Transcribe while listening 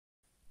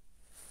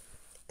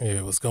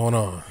Yeah, what's going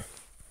on?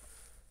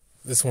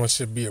 This one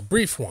should be a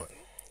brief one.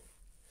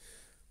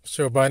 I'm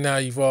sure by now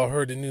you've all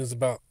heard the news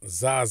about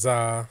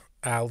Zaza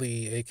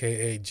Ali,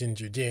 aka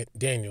Ginger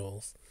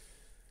Daniels,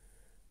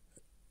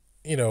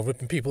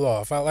 ripping people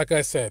off. Like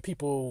I said,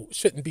 people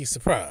shouldn't be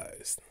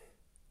surprised.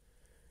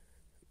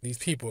 These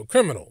people are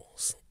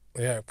criminals.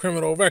 They have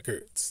criminal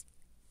records.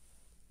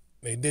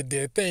 They did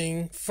their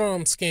thing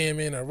from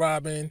scamming or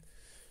robbing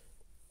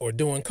or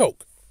doing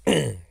coke.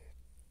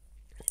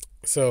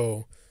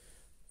 So,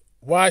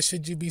 why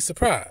should you be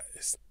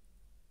surprised?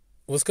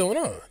 What's going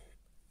on?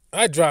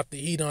 I dropped the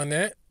heat on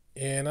that,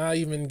 and I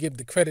even give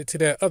the credit to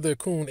that other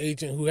coon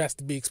agent who has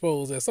to be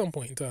exposed at some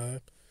point in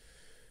time,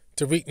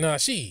 Tariq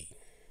Nasheed.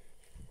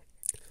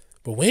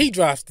 But when he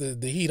drops the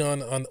heat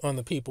on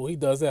the people, he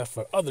does that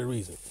for other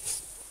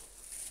reasons,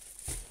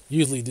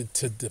 usually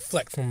to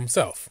deflect from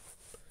himself.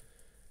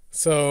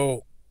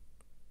 So,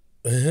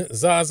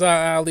 Zaza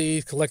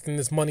Ali collecting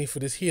this money for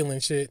this healing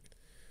shit.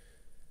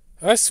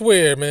 I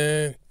swear,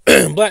 man,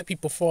 black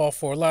people fall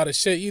for a lot of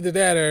shit. Either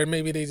that or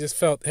maybe they just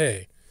felt,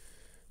 hey,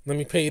 let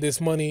me pay this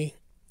money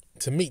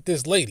to meet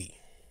this lady.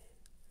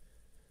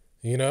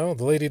 The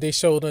lady they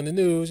showed on the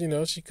news,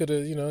 she could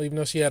have, even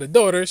though she had a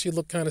daughter, she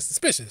looked kind of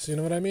suspicious. You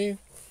know what I mean?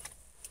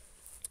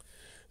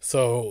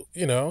 So,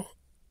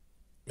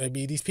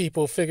 maybe these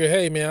people figure,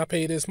 hey, man, I'll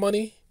pay this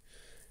money,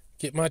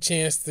 get my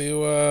chance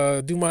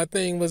to do my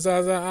thing with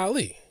Zaza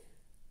Ali.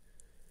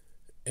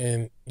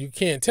 And you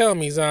can't tell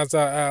me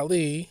Zaza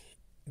Ali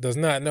does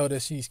not know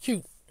that she's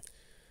cute.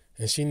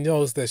 And she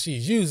knows that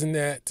she's using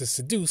that to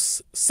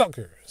seduce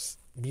suckers,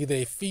 be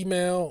they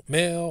female,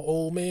 male,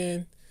 old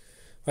man,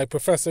 like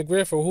Professor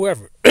Griff or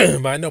whoever.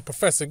 But I know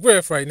Professor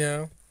Griff right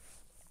now,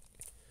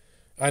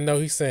 I know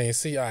he's saying,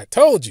 see, I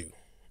told you.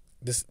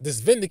 This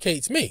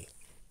vindicates me.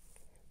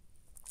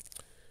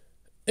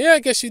 Yeah, I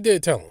guess you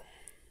did tell him.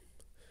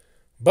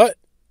 But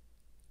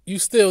you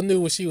still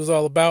knew what she was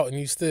all about, and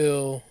you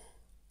still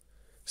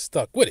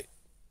stuck with it.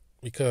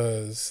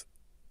 Because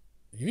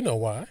you know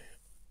why.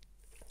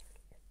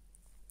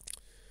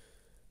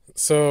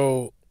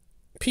 So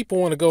people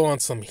want to go on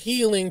some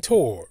healing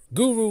tour,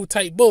 guru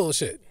type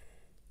bullshit.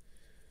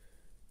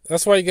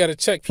 That's why you got to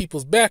check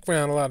people's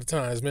background a lot of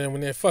times, man. When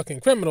they're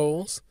fucking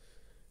criminals,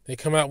 they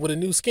come out with a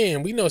new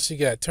scam. We know she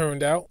got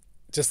turned out,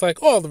 just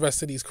like all the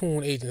rest of these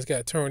coon agents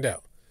got turned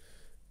out.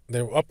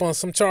 They were up on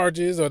some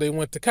charges or they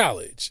went to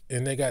college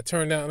and they got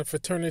turned out in a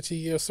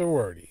fraternity or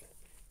sorority.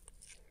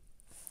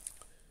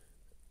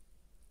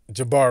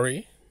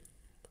 Jabari.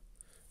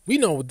 We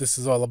know what this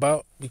is all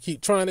about. We keep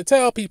trying to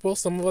tell people.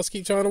 Some of us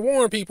keep trying to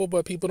warn people,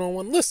 but people don't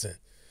want to listen.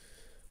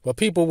 But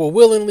people will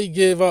willingly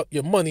give up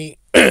your money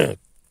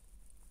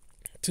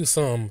to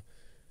some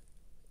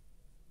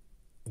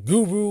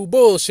guru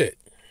bullshit.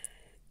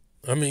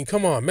 I mean,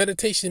 come on,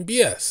 meditation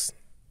BS.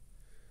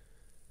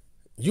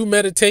 You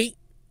meditate,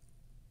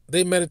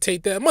 they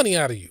meditate that money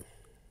out of you.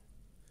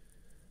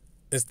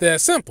 It's that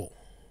simple.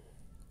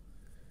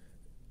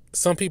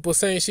 Some people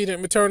saying she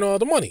didn't return all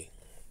the money.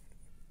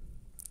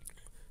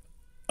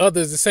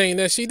 Others are saying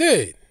that she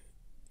did.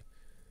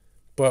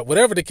 But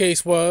whatever the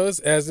case was,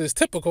 as is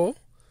typical,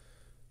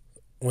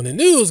 when the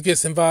news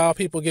gets involved,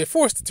 people get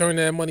forced to turn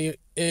that money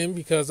in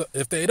because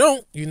if they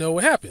don't, you know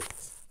what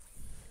happens.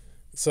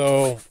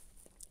 So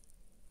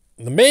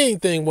the main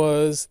thing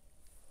was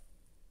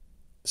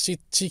she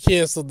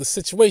canceled the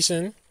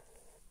situation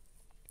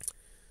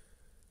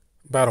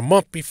about a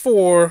month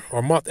before or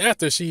a month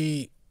after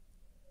she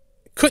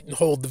couldn't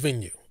hold the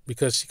venue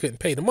because she couldn't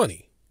pay the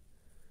money.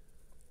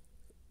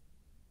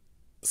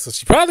 So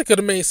she probably could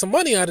have made some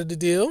money out of the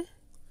deal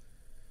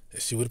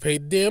if she would have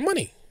paid the damn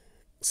money.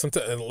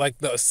 Sometimes, like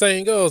the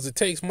saying goes, it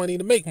takes money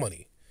to make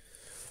money.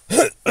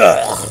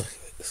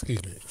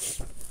 Excuse me.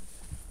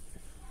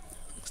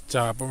 This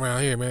job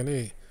around here,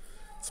 man,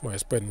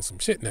 somebody's spreading some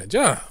shit in that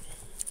job.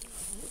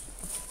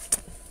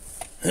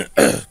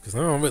 Because I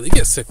don't really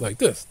get sick like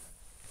this.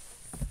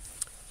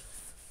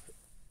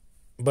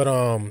 But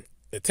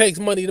it takes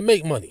money to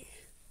make money.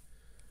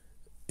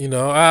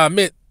 I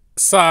admit,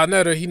 Sa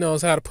Netter, he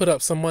knows how to put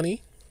up some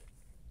money.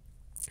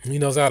 He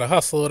knows how to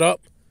hustle it up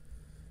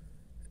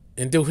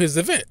and do his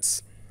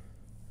events.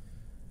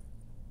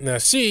 Now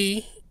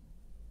she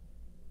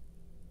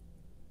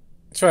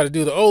tried to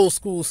do the old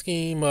school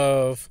scheme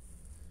of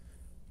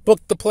book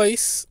the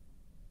place,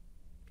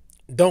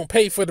 don't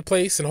pay for the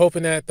place, and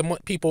hoping that the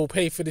people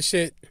pay for the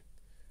shit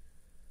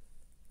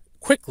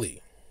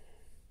quickly.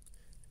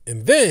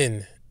 And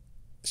then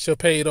she'll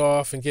pay it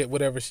off and get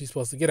whatever she's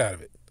supposed to get out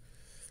of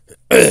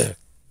it.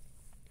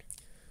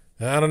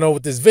 I don't know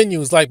what this venue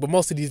is like, but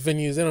most of these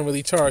venues, they don't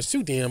really charge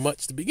too damn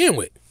much to begin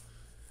with.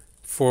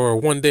 For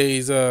one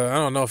day's, I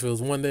don't know if it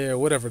was one day or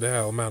whatever the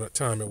hell amount of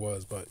time it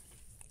was, but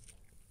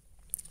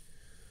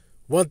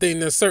one thing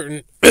that's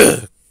certain,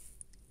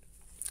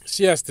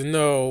 she has to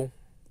know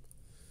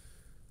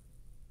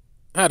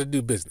how to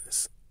do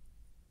business.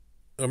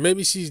 Or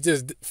maybe she's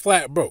just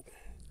flat broke.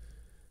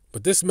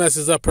 But this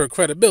messes up her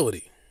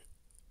credibility.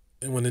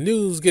 And when the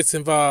news gets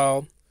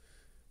involved,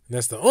 and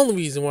that's the only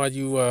reason why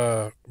you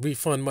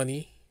refund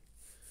money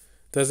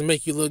doesn't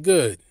make you look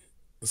good.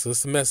 So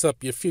it's to mess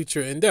up your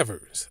future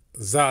endeavors.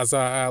 Zaza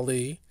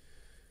Ali.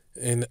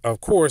 And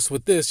of course,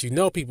 with this,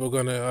 people are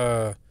going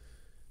to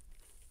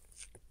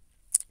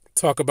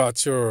talk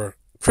about your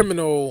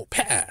criminal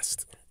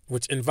past,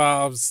 which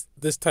involves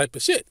this type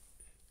of shit.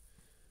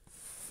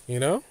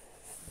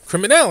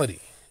 Criminality,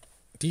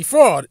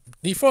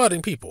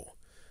 defrauding people,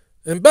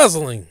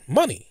 embezzling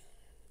money.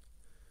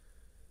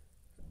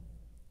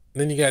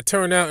 Then you got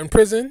turned out in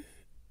prison.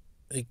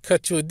 They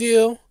cut you a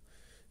deal.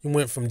 You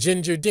went from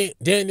Ginger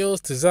Daniels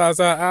to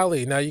Zaza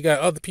Ali. Now you got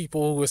other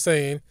people who are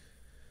saying,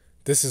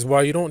 this is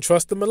why you don't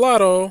trust the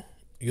mulatto.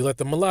 You let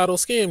the mulatto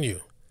scam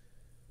you.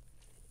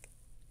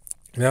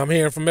 Now I'm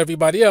hearing from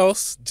everybody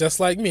else,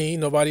 just like me.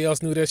 Nobody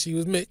else knew that she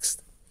was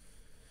mixed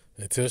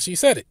until she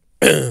said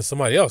it.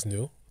 Somebody else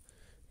knew.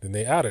 Then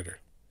they outed her.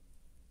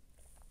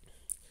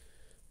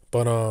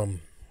 But,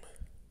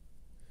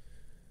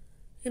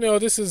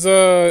 this is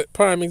a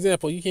prime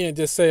example. You can't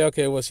just say,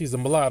 okay, well, she's a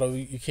mulatto.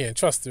 You can't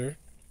trust her.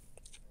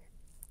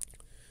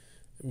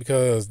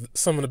 Because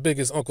some of the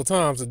biggest Uncle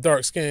Toms are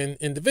dark-skinned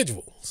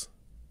individuals.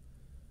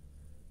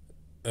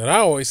 And I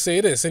always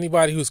say this,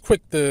 anybody who's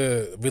quick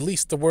to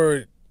release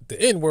the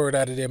N-word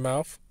out of their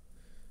mouth,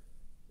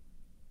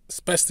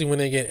 especially when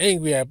they get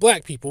angry at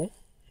black people,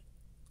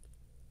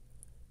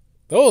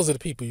 those are the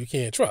people you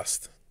can't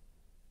trust.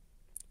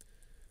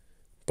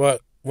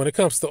 But when it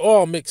comes to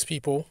all mixed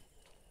people,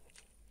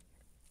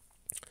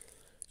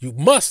 you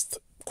must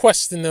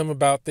question them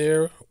about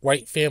their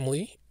white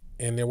family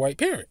and their white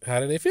parent. How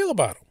do they feel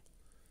about them?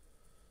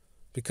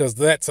 Because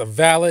that's a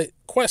valid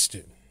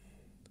question.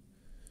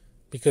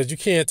 Because you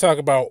can't talk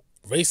about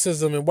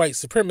racism and white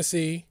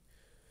supremacy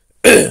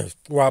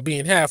while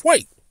being half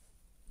white.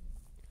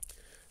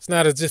 It's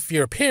not as if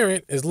your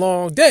parent is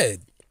long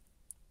dead.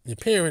 Your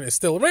parent is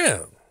still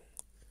around.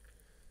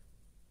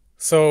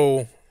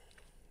 So,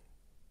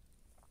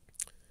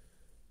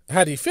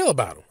 how do you feel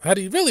about them? How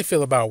do you really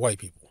feel about white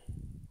people?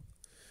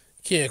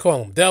 You can't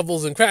call them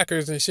devils and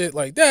crackers and shit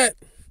like that.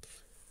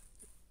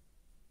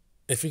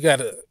 If you got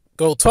to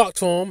go talk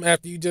to them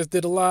after you just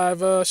did a live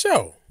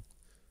show.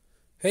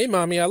 Hey,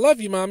 mommy, I love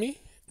you, mommy.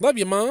 Love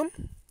you, mom.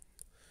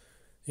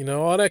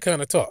 All that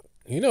kind of talk.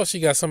 She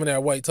got some of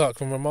that white talk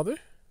from her mother.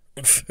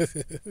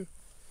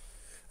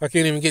 I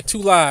can't even get too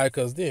live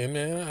because then,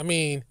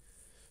 man,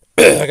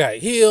 I got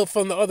healed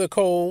from the other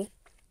cold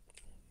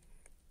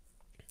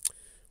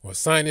or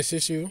sinus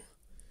issue.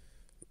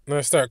 And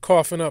I start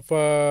coughing up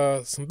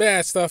some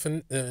bad stuff.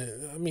 And,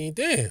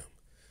 damn.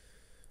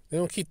 They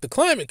don't keep the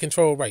climate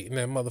control right in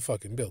that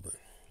motherfucking building.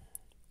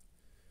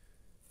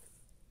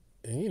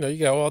 And, you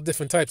got all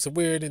different types of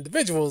weird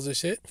individuals and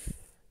shit.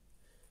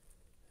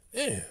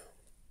 Yeah.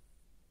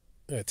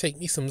 Gotta take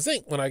me some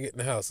zinc when I get in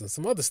the house and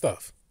some other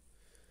stuff.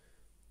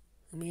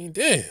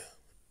 Damn. I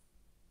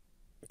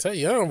tell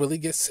you, I don't really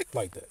get sick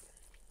like that.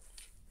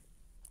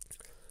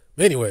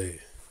 Anyway.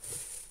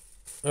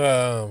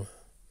 So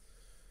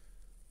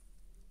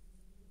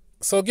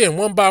again,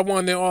 one by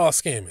one, they're all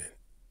scamming.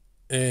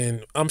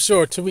 And I'm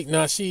sure Tariq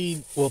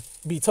Nasheed will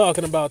be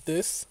talking about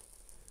this.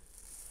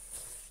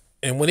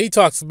 And when he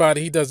talks about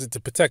it, he does it to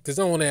protect his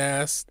own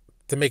ass,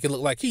 to make it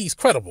look like he's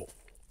credible.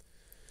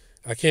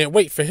 I can't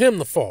wait for him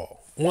to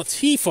fall. Once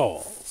he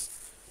falls,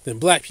 then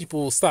black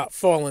people will stop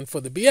falling for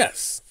the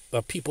BS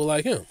of people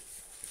like him.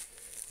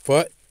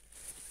 But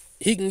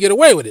he can get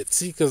away with it,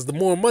 see, because the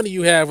more money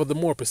you have or the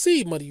more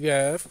perceived money you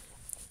have,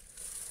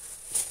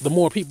 the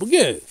more people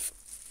give.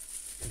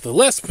 The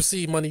less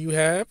perceived money you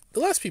have, the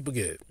less people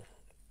give.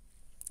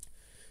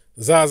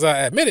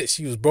 Zaza admitted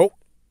she was broke.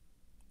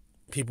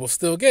 People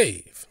still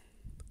gave.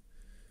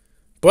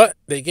 But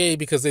they gave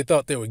because they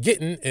thought they were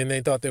getting and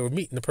they thought they were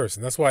meeting the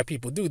person. That's why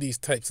people do these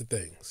types of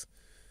things.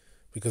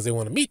 Because they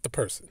want to meet the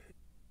person.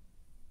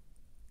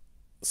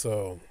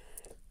 So,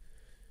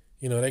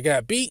 they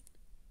got beat.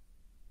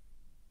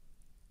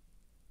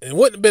 It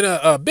wouldn't have been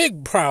a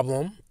big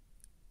problem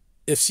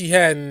if she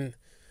hadn't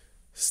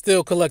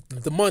still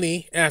collected the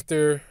money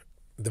after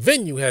the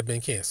venue had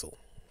been canceled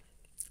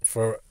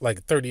for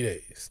like 30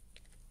 days.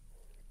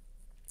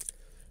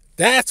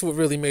 That's what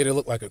really made her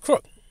look like a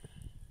crook.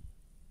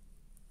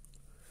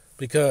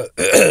 Because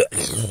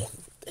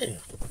damn.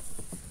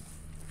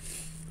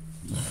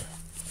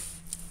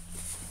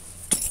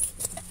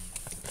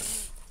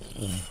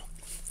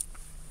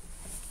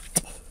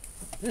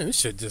 Man, this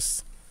shit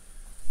just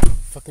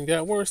fucking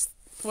got worse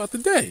throughout the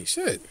day.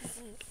 Shit.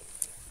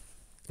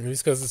 Maybe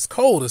it's because it's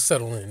cold to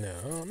settle in now.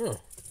 I don't know.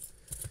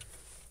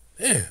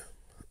 Yeah.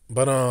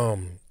 But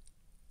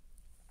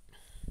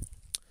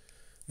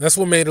that's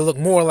what made her look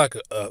more like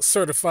a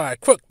certified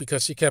crook,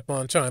 because she kept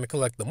on trying to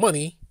collect the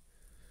money.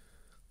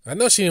 I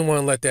know she didn't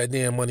want to let that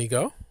damn money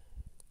go.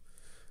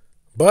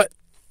 But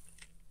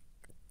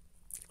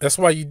that's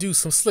why you do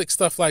some slick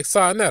stuff like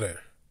Sarnetta.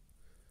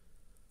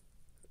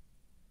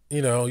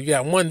 You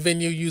got one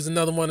venue, use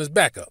another one as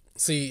backup.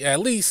 See,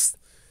 at least,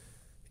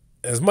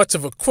 as much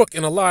of a crook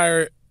and a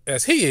liar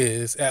as he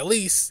is, at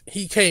least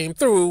he came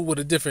through with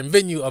a different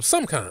venue of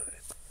some kind.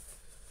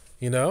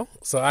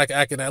 So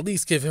I can at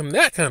least give him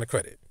that kind of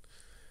credit.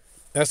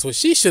 That's what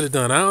she should have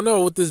done. I don't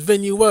know what this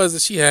venue was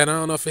that she had. I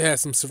don't know if it had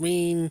some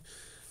serene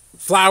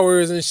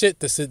flowers and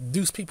shit to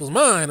seduce people's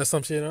mind or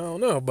some shit. I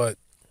don't know. But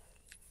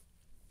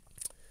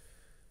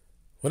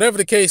whatever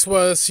the case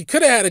was, she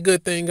could have had a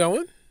good thing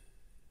going.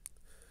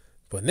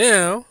 But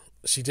now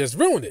she just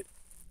ruined it,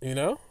 you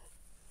know?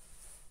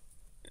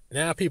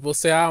 Now people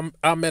say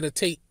I'll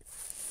meditate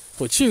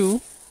with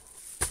you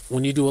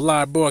when you do a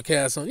live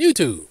broadcast on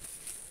YouTube.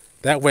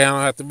 That way I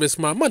don't have to risk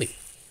my money.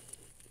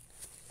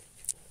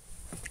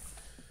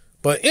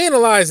 But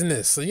analyzing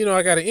this, so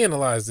I got to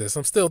analyze this.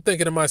 I'm still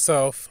thinking to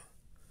myself,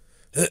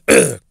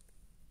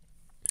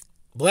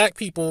 black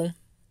people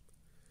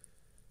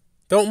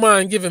don't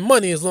mind giving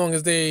money as long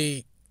as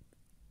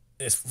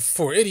it's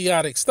for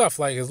idiotic stuff,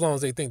 like as long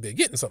as they think they're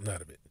getting something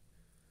out of it.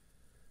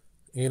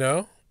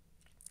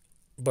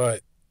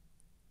 But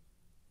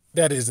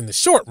that is in the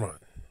short run.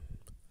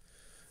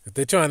 If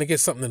they're trying to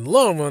get something in the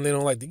long run, they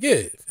don't like to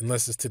give,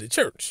 unless it's to the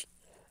church.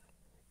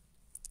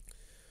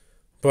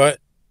 But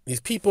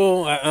these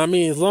people, I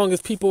mean, as long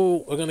as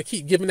people are going to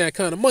keep giving that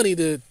kind of money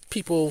to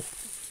people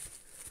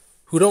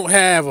who don't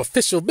have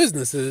official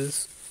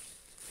businesses,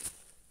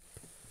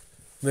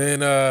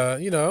 then,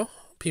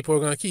 people are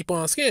going to keep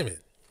on scamming.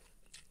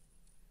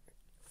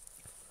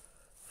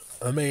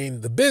 I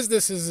mean, the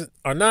businesses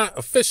are not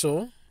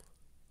official.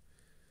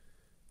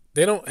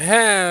 They don't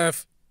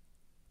have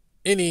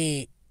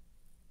any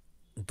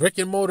brick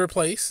and mortar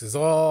place. It's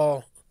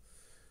all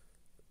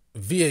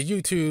via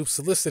YouTube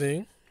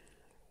soliciting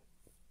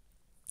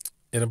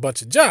and a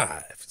bunch of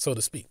jive, so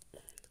to speak.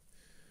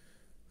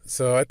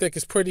 So I think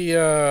it's pretty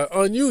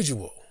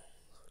unusual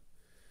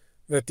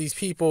that these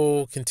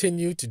people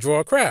continue to draw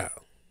a crowd.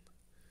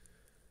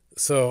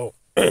 So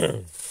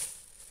I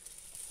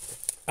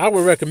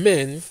would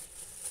recommend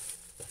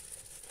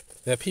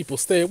that people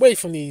stay away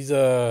from these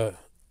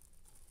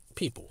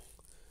people.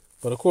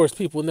 But of course,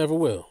 people never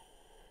will.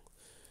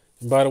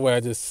 And by the way,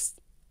 I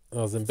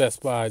was in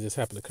Best Buy. I just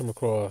happened to come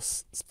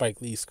across Spike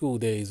Lee's School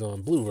Days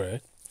on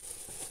Blu-ray.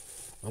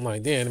 I'm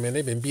like, damn, man,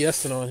 they've been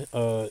BSing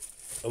on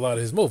a lot of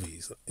his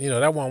movies.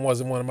 That one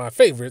wasn't one of my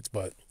favorites,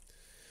 but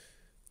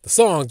the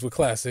songs were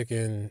classic,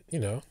 and,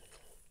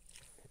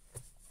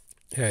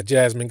 had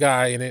Jasmine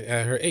Guy in it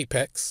at her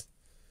apex.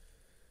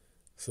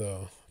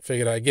 So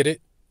figured I'd get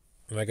it,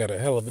 and I got a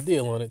hell of a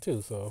deal on it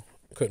too, so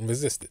couldn't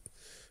resist it.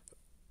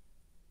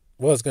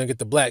 Was going to get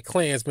the Black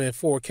Klansman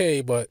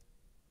 4K, but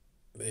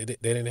they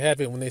didn't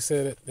have it when they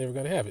said it, they were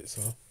going to have it,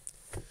 so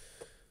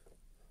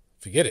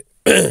forget it.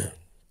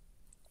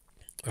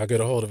 I'll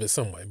get a hold of it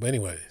some way. But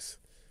anyways,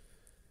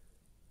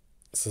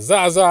 so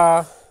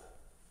Zaza,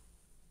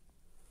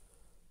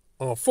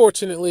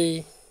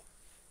 fortunately,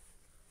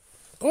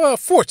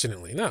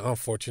 not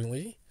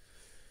unfortunately,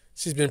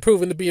 she's been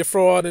proven to be a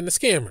fraud and a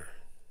scammer.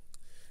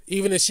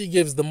 Even if she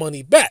gives the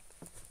money back,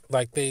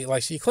 like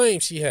she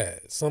claims she has.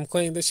 Some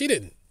claim that she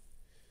didn't.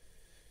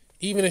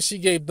 Even if she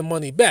gave the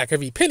money back,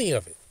 every penny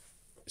of it,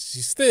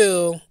 she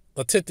still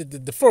attempted to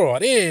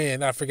defraud.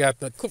 And I forgot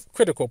the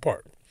critical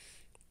part,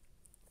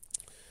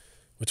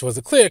 which was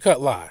a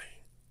clear-cut lie.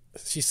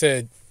 She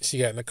said she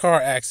got in a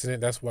car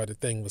accident. That's why the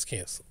thing was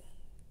canceled.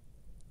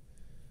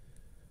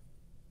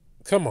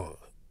 Come on.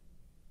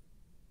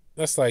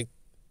 That's like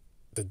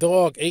the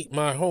dog ate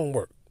my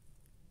homework.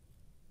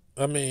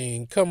 I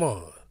mean, come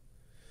on.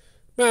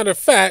 Matter of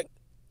fact,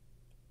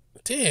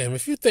 damn,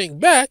 if you think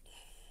back,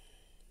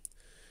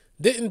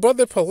 didn't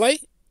Brother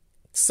Polite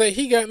say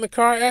he got in a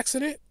car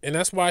accident and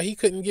that's why he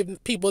couldn't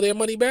give people their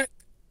money back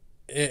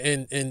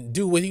and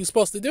do what he was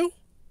supposed to do?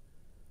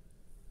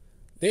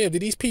 Damn,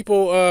 did these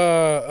people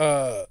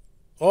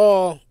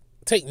all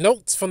take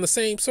notes from the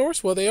same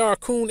source? Well, they are a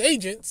coon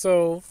agent,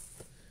 so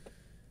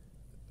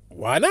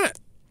why not?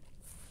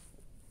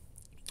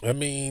 I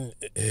mean,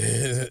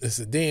 it's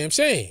a damn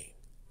shame.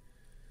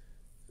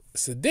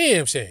 It's a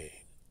damn shame.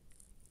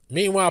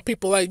 Meanwhile,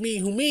 people like me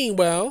who mean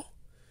well,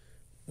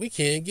 we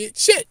can't get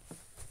shit.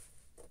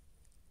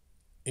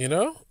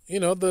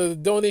 The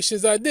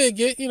donations I did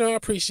get, I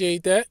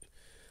appreciate that.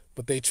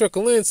 But they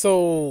trickle in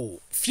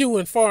so few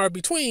and far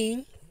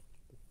between,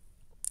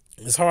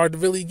 it's hard to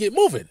really get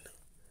moving.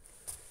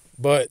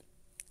 But,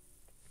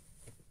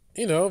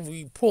 if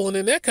we pulling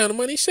in that kind of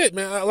money, shit,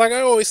 man. Like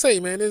I always say,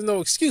 man, there's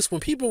no excuse.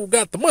 When people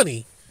got the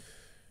money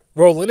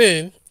rolling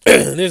in,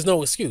 there's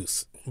no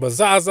excuse. But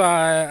Zaza,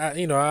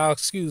 I'll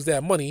excuse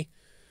that money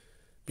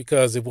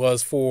because it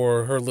was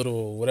for her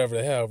little whatever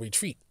the hell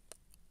retreat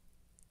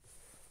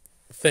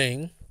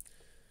thing,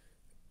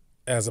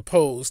 as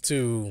opposed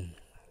to,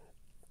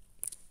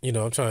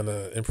 I'm trying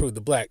to improve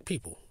the black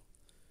people.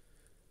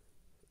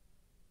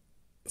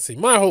 See,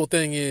 my whole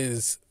thing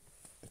is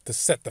to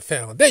set the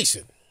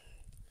foundation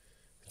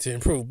to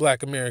improve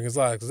black Americans'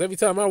 lives. Because every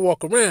time I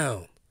walk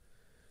around,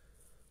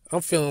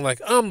 I'm feeling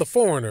like I'm the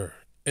foreigner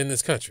in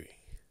this country.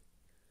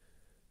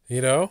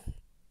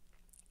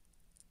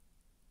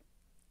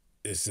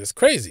 It's just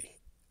crazy.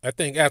 I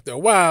think after a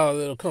while,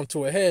 it'll come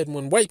to a head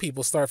when white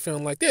people start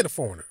feeling like they're the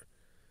foreigner.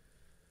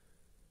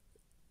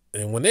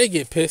 And when they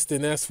get pissed,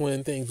 then that's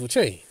when things will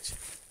change.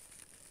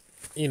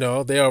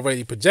 they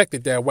already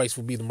projected that whites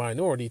will be the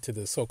minority to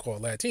the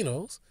so-called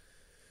Latinos.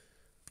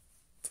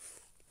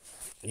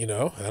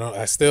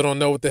 I still don't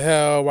know what the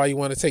hell, why you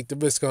want to take the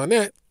risk on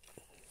that.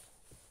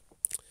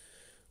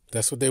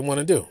 That's what they want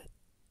to do.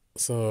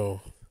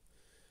 So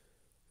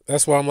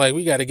that's why I'm like,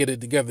 we got to get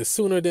it together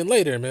sooner than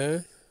later,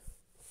 man.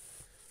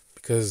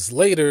 Because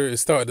later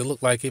it's starting to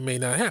look like it may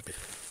not happen.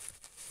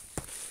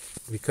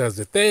 Because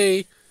if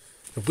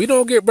we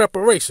don't get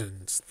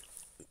reparations,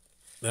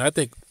 I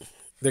think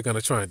they're going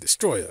to try and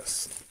destroy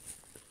us.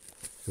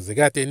 Because they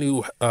got their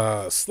new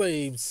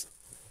slaves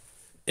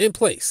in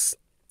place.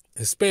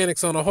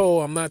 Hispanics on the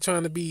whole, I'm not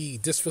trying to be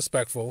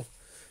disrespectful,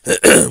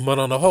 but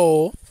on the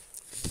whole,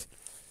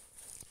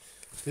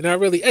 they're not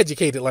really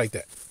educated like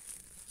that.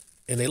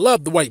 And they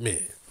love the white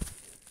man.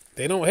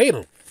 They don't hate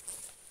him.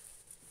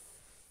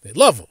 They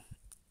love him.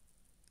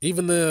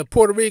 Even the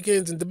Puerto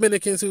Ricans and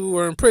Dominicans who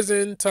are in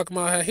prison talking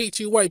about, I hate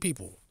you white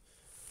people.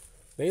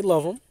 They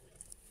love them.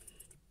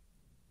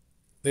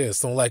 They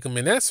just don't like them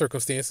in that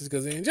circumstances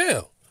because they're in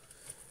jail.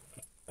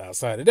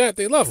 Outside of that,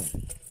 they love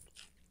them.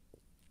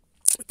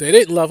 If they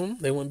didn't love them,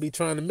 they wouldn't be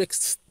trying to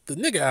mix the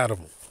nigga out of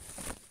them.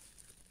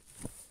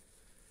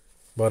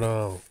 But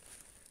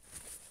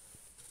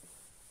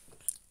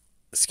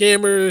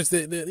scammers,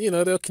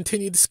 they'll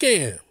continue to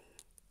scam.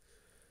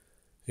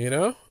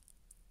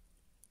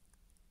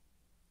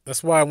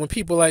 That's why when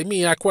people like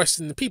me, I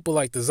question the people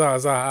like the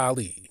Zaza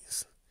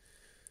Ali's.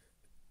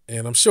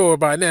 And I'm sure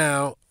by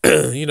now,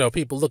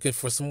 people looking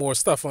for some more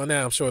stuff on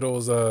that. I'm sure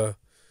those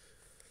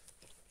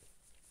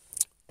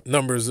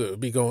numbers will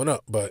be going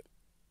up. But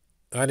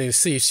I didn't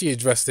see if she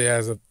addressed it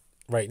as of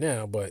right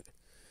now. But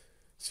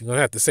she's going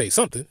to have to say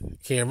something.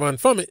 Can't run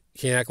from it.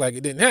 Can't act like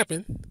it didn't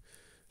happen.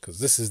 Because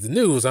this is the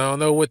news. I don't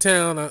know what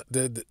town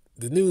the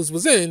news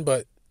was in,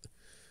 but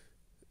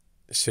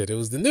shit, it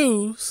was the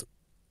news.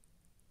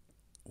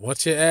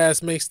 Once your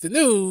ass makes the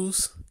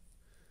news,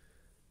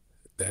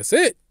 that's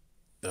it.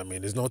 I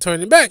mean, there's no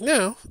turning back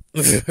now.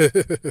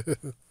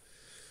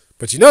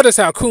 But that's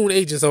how coon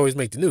agents always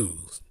make the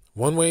news,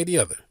 one way or the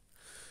other.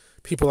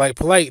 People like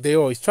Polite, they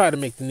always try to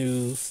make the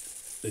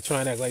news. They try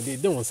and act like they're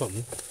doing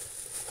something.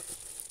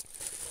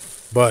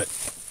 But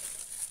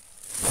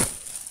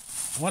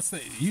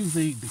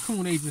usually the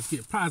coon agents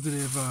get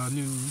positive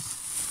news.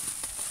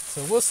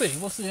 So we'll see.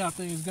 We'll see how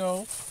things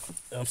go.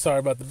 I'm sorry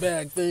about the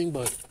bag thing,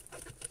 but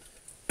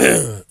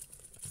I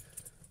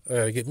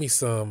gotta get me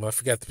some. I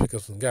forgot to pick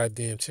up some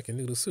goddamn chicken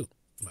noodle soup.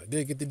 I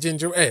did get the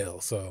ginger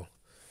ale, so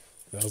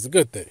that was a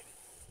good thing.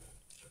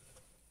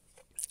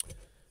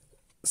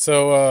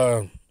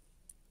 So,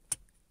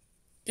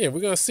 we're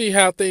going to see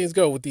how things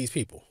go with these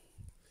people.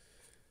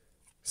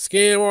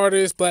 Scam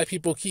artists, black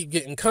people keep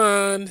getting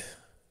conned.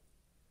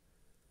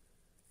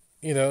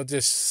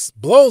 Just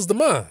blows the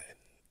mind.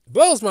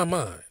 Blows my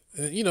mind.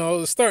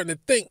 Starting to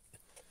think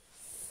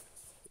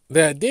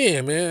that,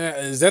 damn, man,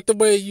 is that the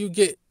way you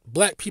get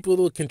black people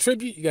to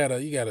contribute? You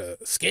gotta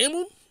scam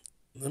them?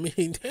 I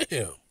mean,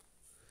 damn.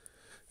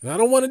 And I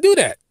don't want to do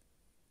that.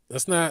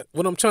 That's not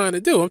what I'm trying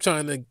to do. I'm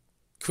trying to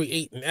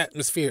create an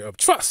atmosphere of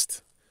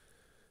trust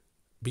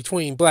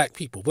between black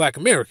people, black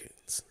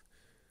Americans.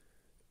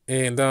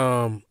 And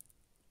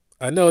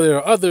I know there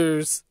are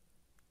others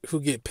who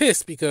get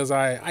pissed because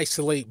I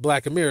isolate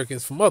black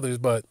Americans from others,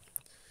 but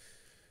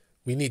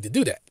we need to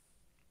do that.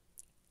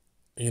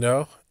 And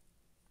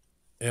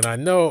I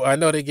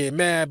know they get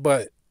mad,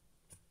 but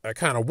I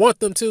kind of want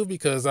them to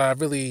because I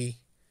really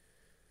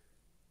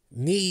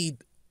need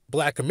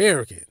black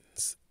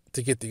Americans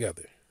to get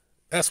together.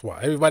 That's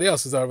why. Everybody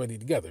else is already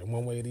together in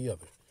one way or the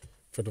other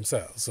for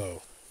themselves.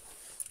 So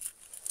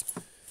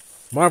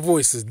my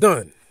voice is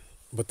done.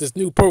 But this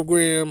new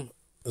program,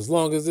 as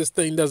long as this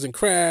thing doesn't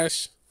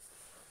crash,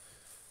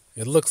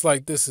 it looks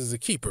like this is a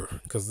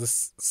keeper because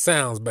this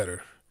sounds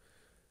better.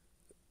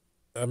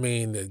 I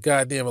mean, the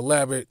goddamn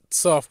elaborate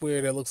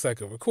software that looks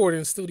like a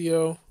recording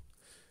studio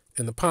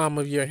in the palm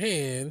of your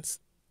hands.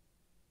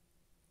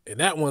 And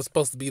that one's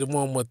supposed to be the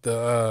one with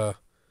the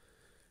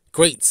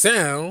great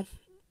sound.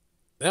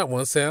 That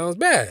one sounds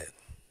bad.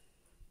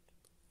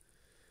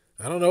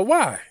 I don't know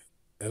why.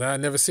 And I've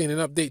never seen an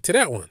update to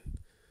that one.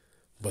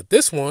 But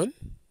this one,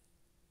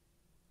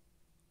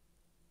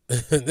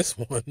 this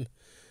one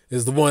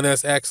is the one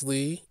that's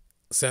actually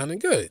sounding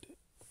good.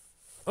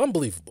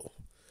 Unbelievable.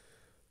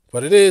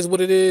 But it is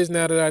what it is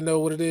now that I know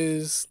what it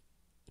is.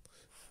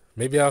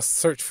 Maybe I'll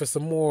search for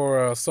some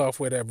more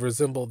software that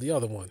resembled the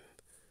other one.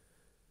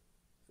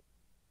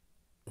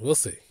 We'll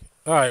see.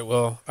 All right,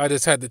 well, I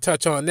just had to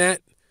touch on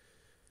that.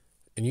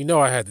 And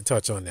I had to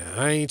touch on that.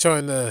 I ain't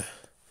trying to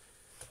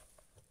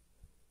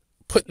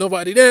put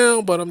nobody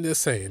down, but I'm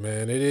just saying,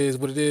 man, it is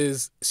what it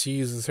is. She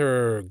uses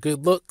her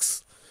good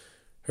looks,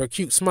 her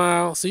cute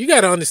smile. So you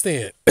got to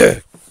understand.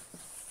 Let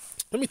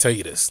me tell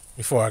you this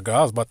before I go.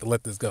 I was about to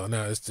let this go.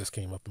 Now this just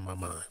came up in my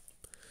mind.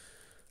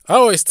 I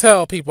always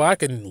tell people I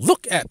can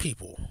look at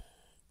people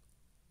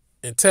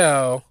and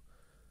tell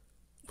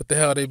what the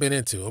hell they've been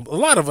into. A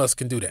lot of us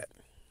can do that.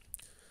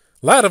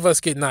 A lot of us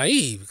get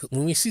naive.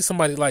 When we see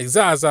somebody like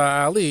Zaza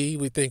Ali,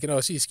 we're thinking,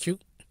 oh, she's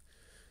cute.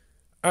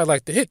 I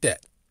like to hit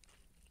that.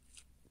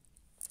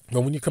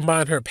 But when you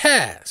combine her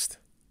past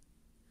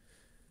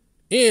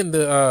and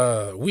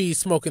the weed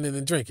smoking and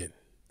the drinking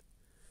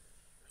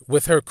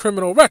with her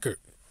criminal record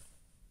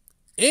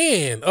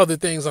and other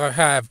things I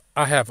have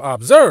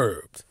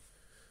observed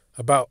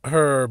about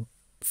her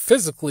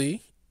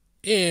physically,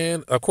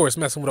 and of course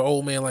messing with an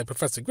old man like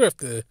Professor Griff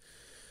to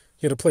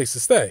get a place to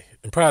stay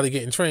and probably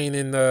getting trained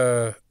in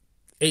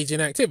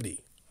agent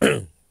activity.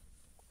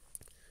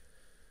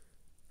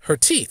 Her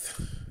teeth.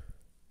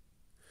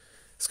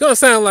 It's going to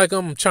sound like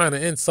I'm trying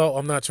to insult.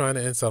 I'm not trying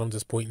to insult. I'm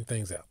just pointing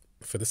things out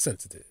for the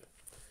sensitive.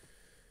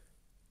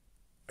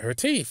 Her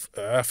teeth.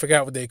 I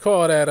forgot what they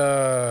call that,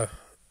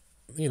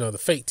 the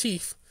fake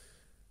teeth.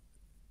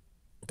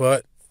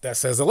 But that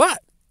says a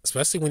lot,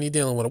 especially when you're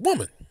dealing with a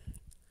woman.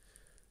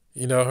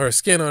 You know, her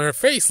skin on her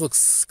face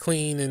looks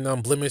clean and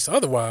unblemished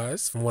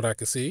otherwise, from what I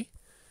can see.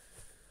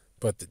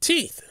 But the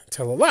teeth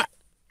tell a lot.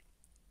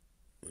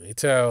 They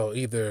tell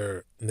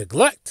either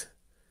neglect,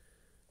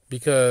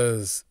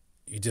 because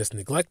you just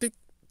neglected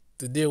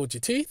to deal with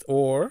your teeth,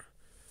 or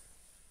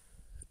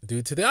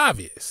due to the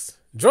obvious,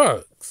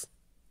 drugs.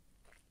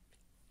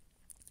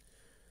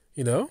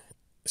 You know,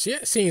 she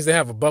seems to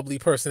have a bubbly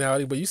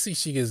personality, but you see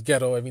she gets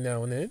ghetto every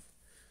now and then,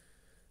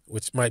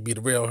 which might be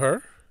the real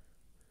her.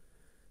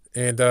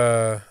 And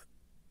I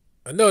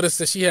noticed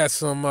that she has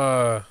some,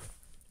 what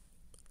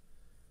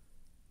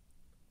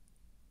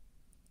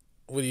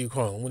do you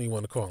call them? What do you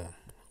want to call them?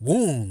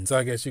 Wounds,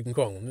 I guess you can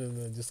call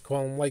them. Just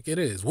call them like it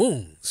is.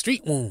 Wounds.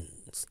 Street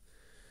wounds.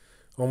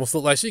 Almost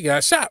looked like she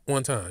got shot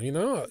one time, you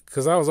know?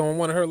 Because I was on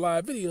one of her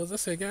live videos. I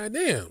said, God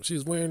damn. She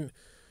was wearing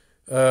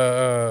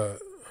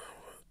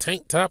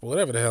tank top or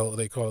whatever the hell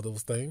they call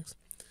those things.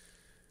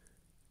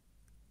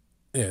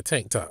 Yeah,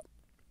 tank top.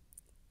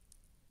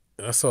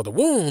 And I saw the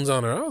wounds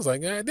on her. I was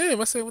like, God damn.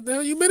 I said, what the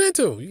hell you been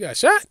into? You got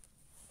shot?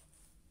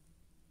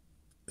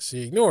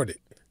 She ignored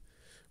it.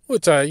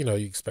 Which you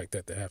expect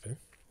that to happen.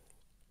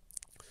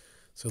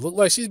 So it looked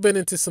like she's been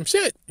into some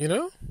shit, you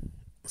know?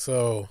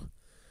 So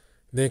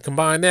then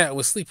combine that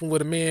with sleeping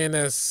with a man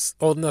that's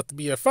old enough to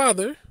be her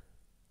father.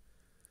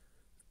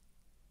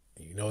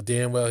 You know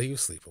damn well he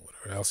was sleeping with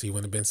her, else he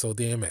wouldn't have been so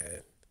damn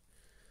mad.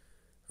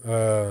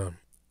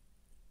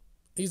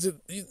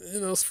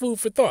 It's food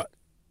for thought.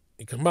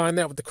 You combine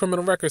that with the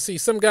criminal record. See,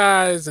 some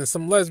guys and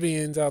some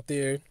lesbians out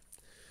there,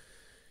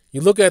 you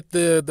look at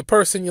the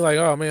person, you're like,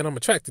 oh man, I'm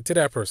attracted to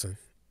that person.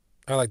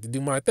 I like to do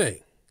my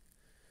thing.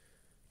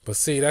 But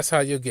see, that's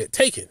how you'll get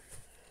taken.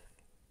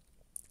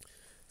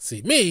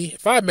 See, me,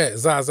 if I met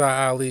Zaza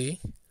Ali,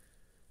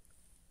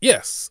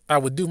 yes, I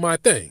would do my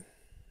thing.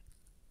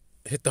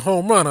 Hit the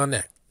home run on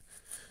that.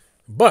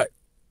 But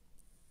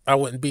I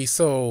wouldn't be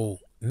so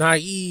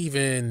naive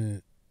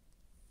and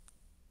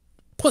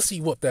pussy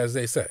whooped, as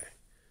they say,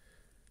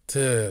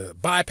 to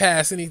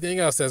bypass anything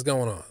else that's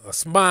going on. A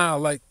smile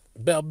like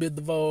Belle Biv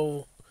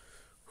DeVoe,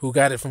 who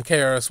got it from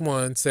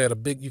KRS-One, said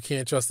you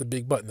can't trust a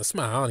big butt in a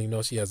smile. I don't even know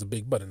if she has a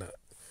big butt or not.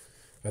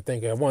 I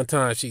think at one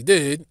time she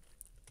did,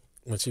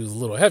 when she was a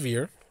little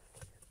heavier.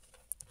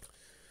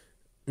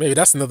 Maybe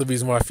that's another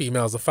reason why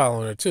females are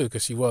following her too,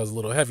 because she was a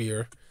little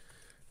heavier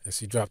and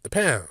she dropped the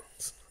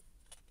pounds.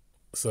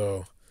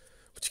 So,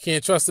 but you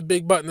can't trust a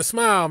big butt and a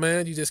smile,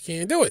 man. You just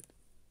can't do it.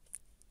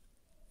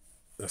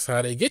 That's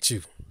how they get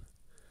you.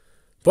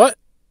 But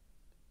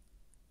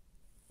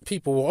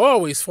people will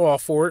always fall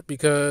for it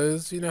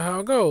because you know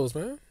how it goes,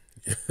 man.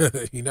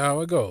 You know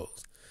how it goes.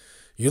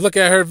 You look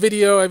at her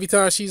video every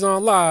time she's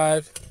on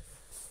live,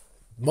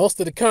 most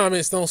of the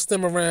comments don't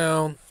stem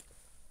around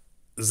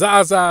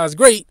Zaza is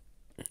great.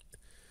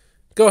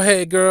 Go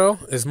ahead, girl.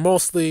 It's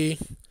mostly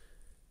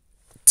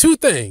two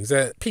things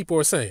that people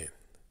are saying.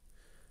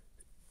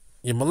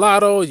 You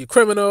mulatto, you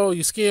criminal,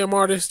 you scam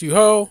artist, you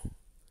hoe.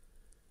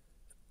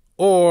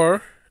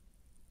 Or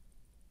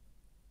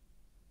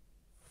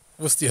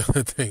what's the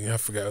other thing? I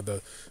forgot.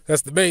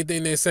 That's the main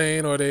thing they're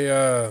saying. Or they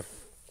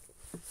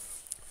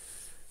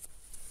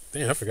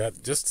damn, I forgot.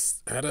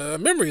 Just had a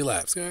memory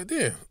lapse. God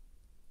damn.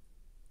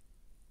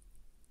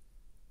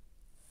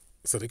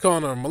 So they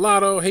calling her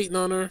mulatto, hating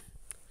on her,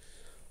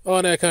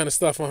 all that kind of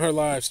stuff on her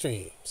live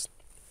streams.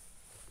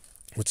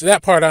 Which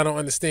that part I don't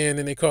understand.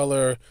 And they call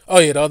her. Oh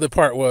yeah, the other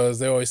part was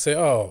they always say,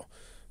 "Oh,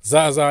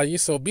 Zaza, you're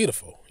so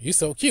beautiful, you're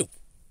so cute."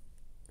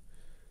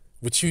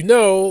 But you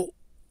know,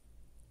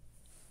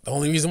 the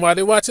only reason why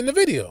they're watching the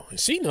video, and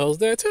she knows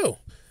that too.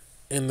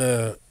 And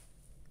the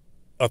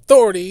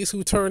authorities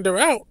who turned her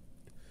out,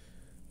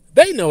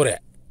 they know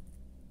that.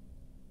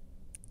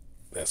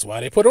 That's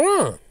why they put her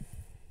on.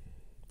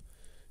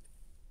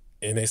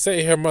 And they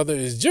say her mother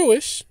is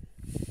Jewish,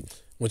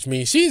 which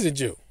means she's a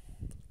Jew.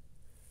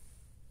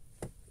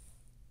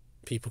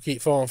 People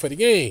keep falling for the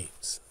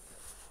games.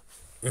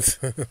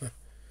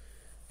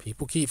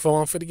 People keep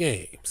falling for the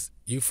games.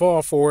 You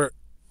fall for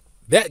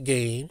that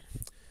game.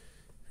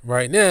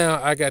 Right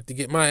now, I got to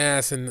get my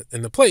ass in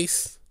the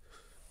place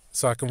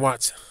so I can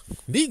watch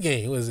the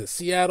game. Was it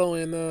Seattle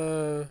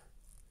and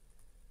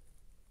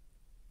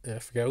I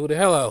forgot who the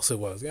hell else it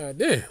was. God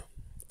damn.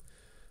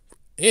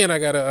 And I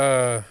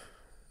gotta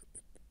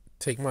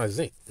take my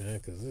zinc, man,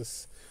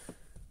 because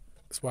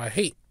that's why I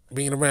hate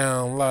being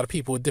around a lot of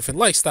people with different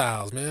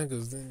lifestyles, man,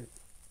 because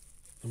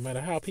no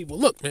matter how people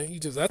look, man,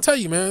 I tell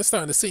you, man, it's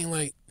starting to seem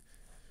like,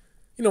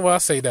 you know what, I'll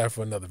say that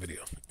for another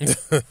video.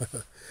 All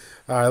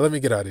right, let me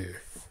get out of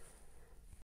here.